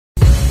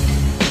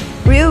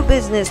True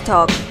Business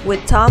Talk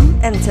with Tom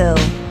and Till.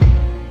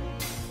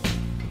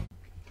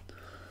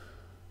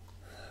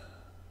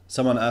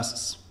 Someone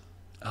asks,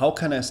 how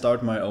can I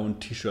start my own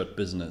t-shirt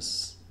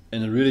business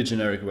in a really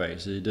generic way?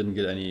 So you didn't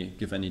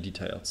give any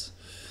details.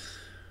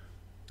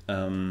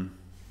 You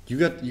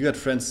got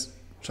friends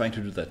trying to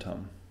do that,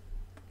 Tom.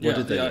 What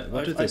did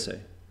they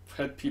say? I've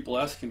had people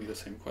asking me the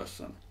same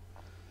question.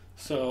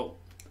 So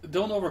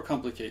don't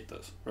overcomplicate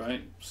this,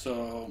 right?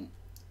 So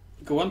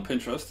go on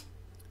Pinterest,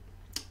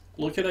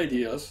 look at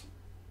ideas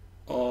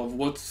of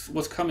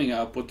what's coming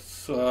up,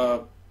 what's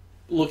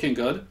looking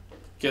good,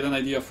 get an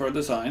idea for a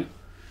design.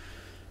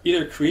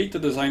 Either create the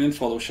design in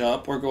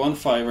Photoshop or go on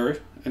Fibre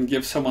and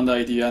give someone the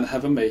idea and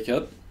have them make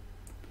it.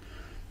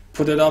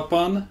 Put it up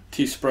on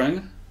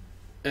Teespring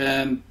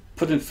and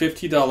put in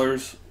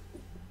 $50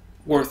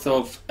 worth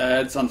of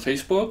ads on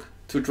Facebook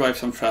to drive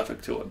some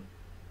traffic to it.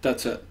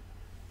 That's it.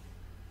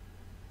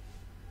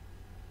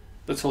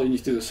 That's all you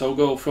need to do. So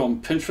go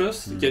from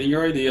Pinterest, getting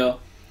your idea,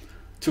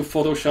 to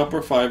Photoshop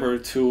or Fibre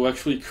to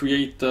actually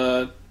create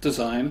the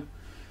design,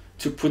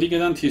 to putting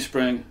it on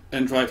Teespring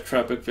and drive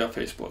traffic via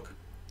Facebook.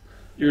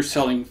 You're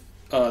selling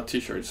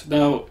t-shirts.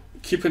 Now,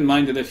 keep in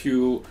mind that if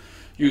you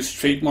use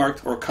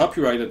trademarked or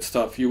copyrighted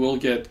stuff, you will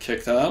get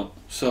kicked out.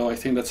 So I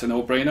think that's a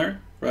no-brainer,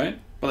 right?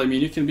 But I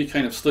mean, you can be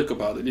kind of slick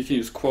about it. You can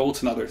use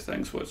quotes and other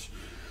things,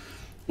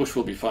 which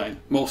will be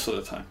fine most of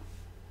the time.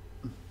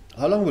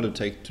 How long would it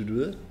take to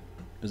do it?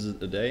 Is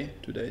it a day,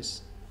 2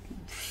 days?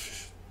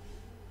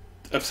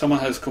 If someone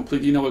has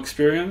completely no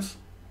experience,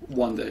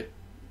 1 day.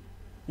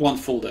 1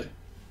 full day.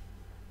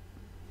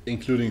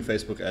 Including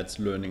Facebook ads,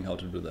 learning how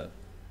to do that.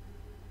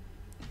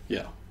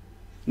 Yeah.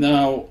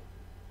 Now,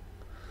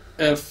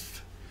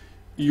 if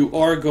you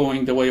are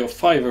going the way of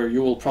Fiverr,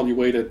 you will probably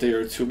wait a day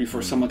or two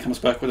before someone comes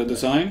back with a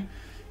design.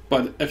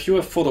 But if you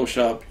have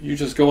Photoshop, you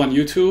just go on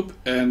YouTube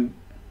and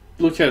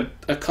look at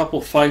a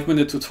couple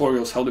 5-minute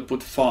tutorials how to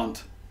put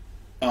font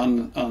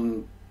on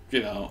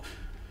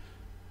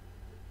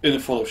in a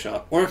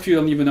Photoshop. Or if you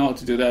don't even know how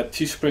to do that,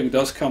 Teespring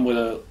does come with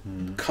a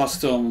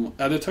custom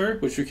editor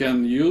which you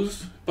can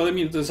use. But I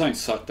mean, the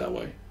designs suck that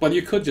way. But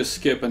you could just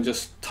skip and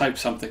just type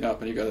something up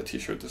and you got a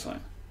t-shirt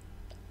design.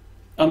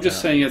 I'm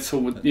just saying it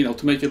so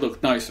to make it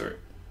look nicer,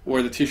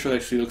 where the t-shirt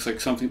actually looks like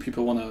something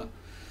people want to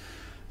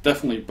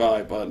definitely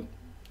buy. But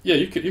yeah,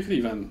 you could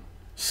even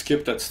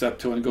skip that step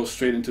too and go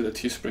straight into the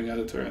Teespring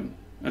editor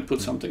and put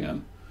something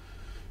in.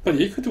 But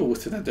you could do it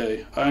within a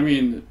day. I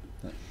mean,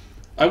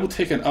 I would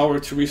take an hour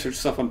to research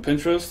stuff on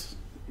Pinterest,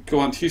 go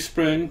on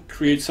Teespring,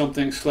 create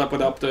something, slap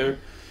it up there,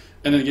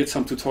 and then get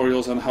some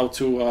tutorials on how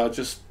to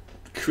just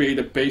create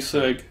a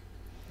basic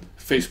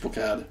Facebook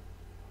ad.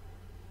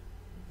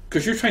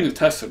 Because you're trying to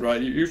test it,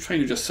 right? You're trying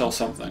to just sell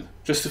something,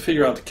 just to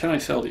figure out, can I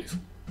sell these?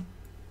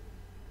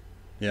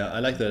 Yeah, I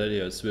like that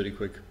idea. It's really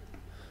quick.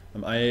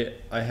 I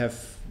have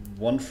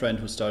one friend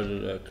who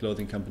started a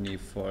clothing company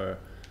for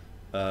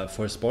a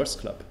sports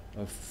club.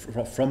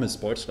 From his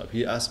sports club,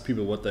 he asked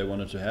people what they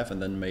wanted to have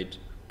and then made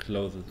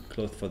clothes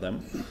for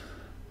them.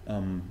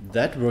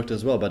 That worked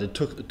as well, but it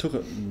took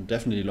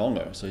definitely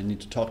longer. So you need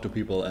to talk to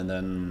people and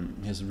then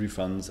his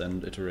refunds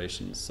and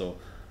iterations. So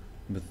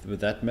with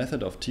that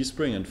method of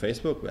Teespring and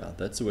Facebook, well,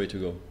 that's the way to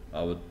go.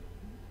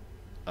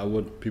 I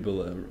would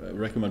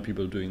recommend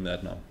people doing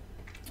that now.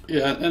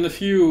 Yeah, and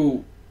if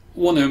you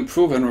want to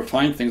improve and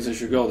refine things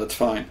as you go, that's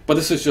fine. But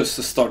this is just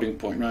the starting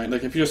point, right?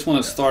 Like if you just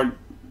want to start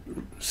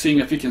seeing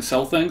if you can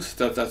sell things,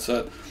 that's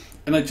it.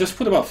 And I just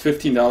put about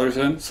 $15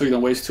 in so you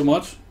don't waste too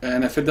much.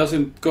 And if it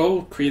doesn't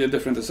go, create a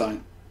different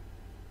design.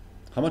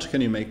 How much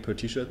can you make per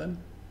t-shirt then,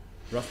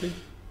 roughly?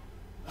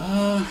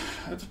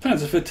 It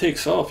depends. If it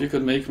takes off, you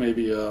could make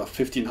maybe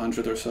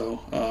 $1,500 or so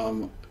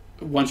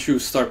once you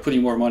start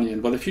putting more money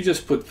in. But if you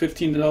just put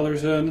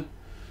 $15 in,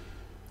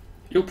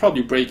 you'll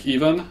probably break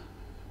even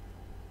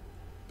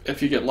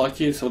if you get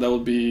lucky. So that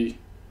would be,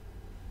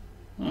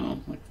 I don't know,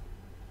 like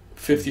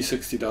 $50,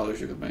 $60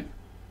 you could make.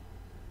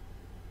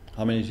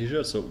 How many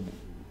t-shirts? So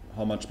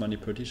how much money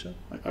per t-shirt?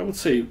 I would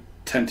say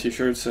 10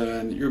 t-shirts,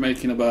 and you're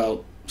making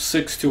about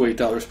 $6 to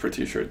 $8 per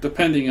t-shirt,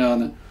 depending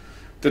on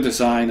the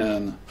design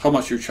and how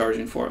much you're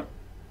charging for it.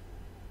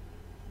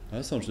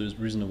 That sounds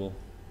reasonable.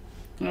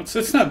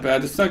 It's not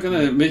bad. It's not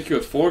going to make you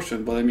a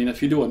fortune, but I mean,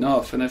 if you do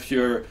enough and if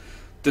your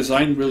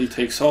design really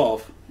takes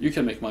off, you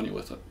can make money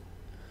with it.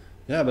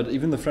 Yeah, but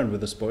even the friend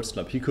with the sports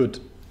club, he could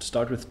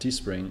start with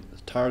Teespring,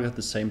 target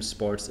the same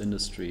sports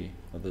industry,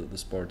 or the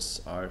sports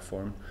art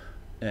form,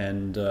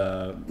 and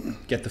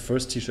get the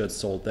first t-shirts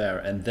sold there,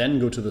 and then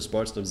go to the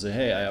sports club and say,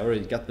 hey, I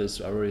already got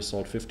this, I already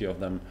sold 50 of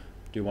them,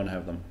 do you want to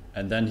have them?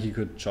 And then he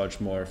could charge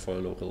more for a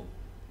local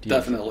deal.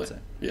 Definitely,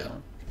 yeah.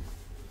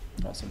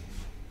 Awesome.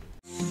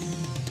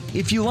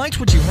 If you liked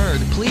what you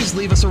heard, please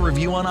leave us a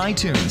review on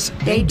iTunes.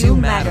 They do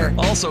matter.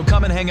 Also,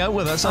 come and hang out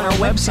with us on our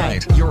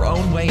website,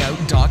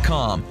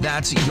 yourownwayout.com.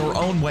 That's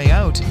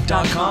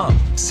yourownwayout.com.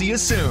 See you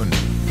soon.